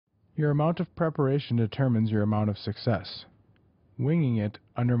Your amount of preparation determines your amount of success. Winging it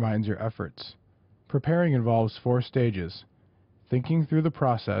undermines your efforts. Preparing involves 4 stages: thinking through the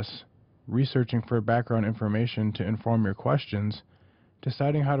process, researching for background information to inform your questions,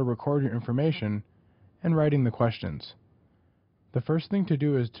 deciding how to record your information, and writing the questions. The first thing to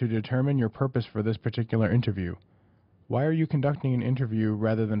do is to determine your purpose for this particular interview. Why are you conducting an interview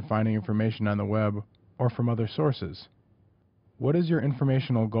rather than finding information on the web or from other sources? What is your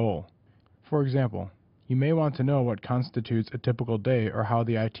informational goal? For example, you may want to know what constitutes a typical day or how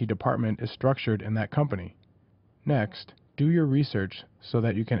the IT department is structured in that company. Next, do your research so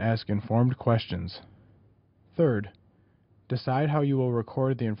that you can ask informed questions. Third, decide how you will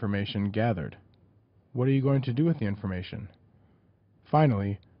record the information gathered. What are you going to do with the information?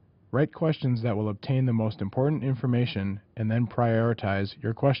 Finally, write questions that will obtain the most important information and then prioritize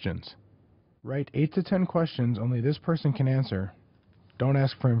your questions. Write 8 to 10 questions only this person can answer. Don't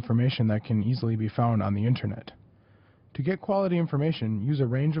ask for information that can easily be found on the internet. To get quality information, use a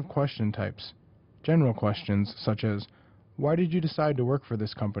range of question types. General questions such as, why did you decide to work for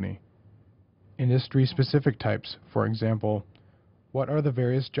this company? Industry-specific types, for example, what are the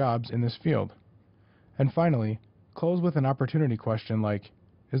various jobs in this field? And finally, close with an opportunity question like,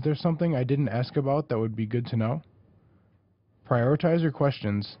 is there something I didn't ask about that would be good to know? Prioritize your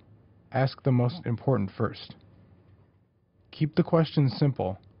questions. Ask the most important first. Keep the questions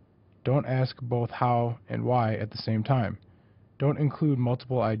simple. Don't ask both how and why at the same time. Don't include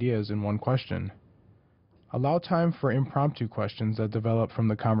multiple ideas in one question. Allow time for impromptu questions that develop from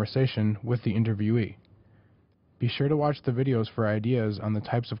the conversation with the interviewee. Be sure to watch the videos for ideas on the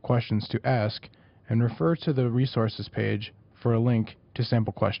types of questions to ask and refer to the resources page for a link to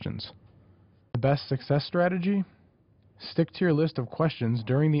sample questions. The best success strategy? Stick to your list of questions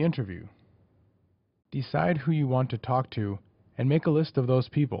during the interview. Decide who you want to talk to and make a list of those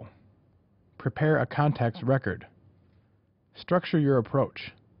people. Prepare a contacts record. Structure your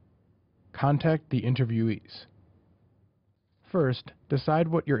approach. Contact the interviewees. First, decide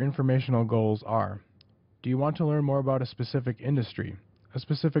what your informational goals are. Do you want to learn more about a specific industry, a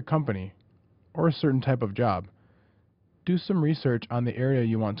specific company, or a certain type of job? Do some research on the area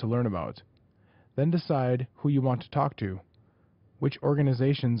you want to learn about. Then decide who you want to talk to. Which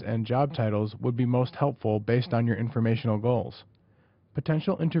organizations and job titles would be most helpful based on your informational goals.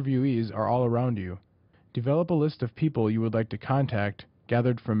 Potential interviewees are all around you. Develop a list of people you would like to contact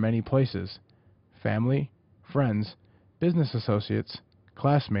gathered from many places: family, friends, business associates,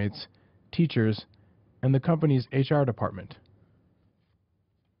 classmates, teachers, and the company's HR department.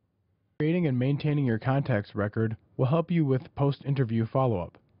 Creating and maintaining your contacts record will help you with post-interview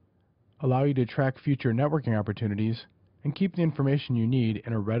follow-up, allow you to track future networking opportunities, and keep the information you need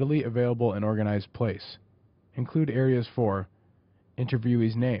in a readily available and organized place. Include areas for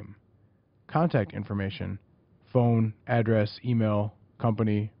interviewee's name, contact information, phone, address, email,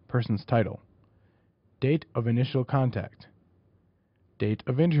 company, person's title, date of initial contact, date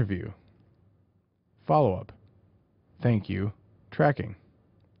of interview, follow-up, thank you, tracking,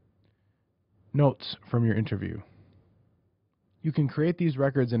 notes from your interview. You can create these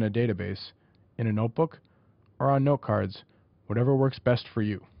records in a database, in a notebook, or on note cards, whatever works best for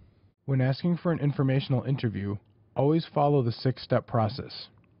you. When asking for an informational interview, always follow the 6-step process.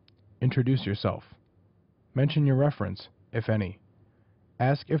 Introduce yourself. Mention your reference, if any.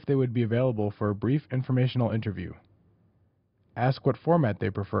 Ask if they would be available for a brief informational interview. Ask what format they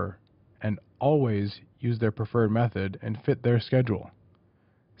prefer, and always use their preferred method and fit their schedule.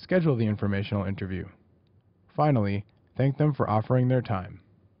 Schedule the informational interview. Finally, thank them for offering their time.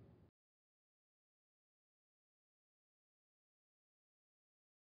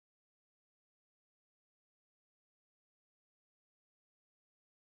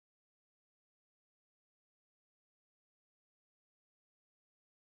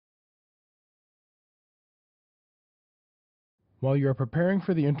 While you are preparing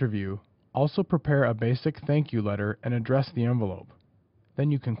for the interview, also prepare a basic thank you letter and address the envelope.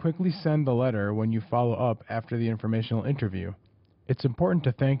 Then you can quickly send the letter when you follow up after the informational interview. It's important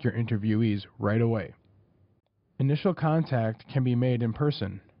to thank your interviewees right away. Initial contact can be made in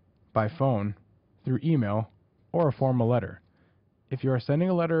person, by phone, through email, or a formal letter. If you are sending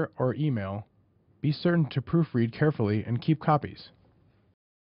a letter or email, be certain to proofread carefully and keep copies.